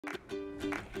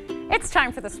It's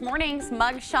time for this morning's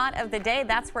mug shot of the day.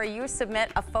 That's where you submit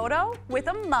a photo with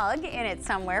a mug in it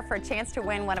somewhere for a chance to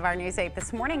win one of our News 8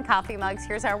 This Morning coffee mugs.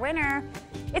 Here's our winner.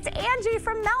 It's Angie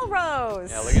from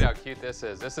Melrose. Yeah, look at how cute this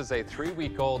is. This is a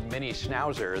 3-week-old mini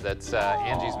schnauzer that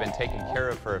Angie's been taking care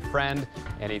of for a friend,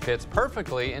 and he fits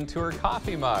perfectly into her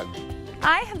coffee mug.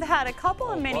 I have had a couple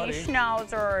of mini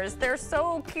schnauzers. They're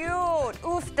so cute.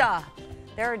 Oofda.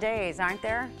 There are days, aren't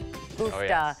there? Oofda. Oh,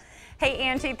 yes. Hey,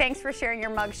 Angie, thanks for sharing your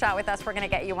mug shot with us. We're going to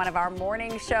get you one of our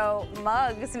morning show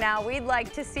mugs. Now, we'd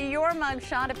like to see your mug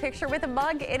shot, a picture with a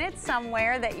mug in it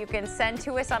somewhere that you can send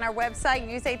to us on our website,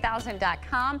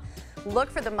 news8000.com.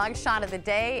 Look for the mug shot of the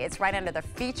day. It's right under the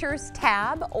features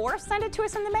tab, or send it to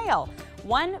us in the mail.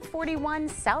 141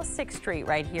 South 6th Street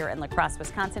right here in La Crosse,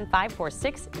 Wisconsin.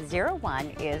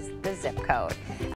 54601 is the zip code.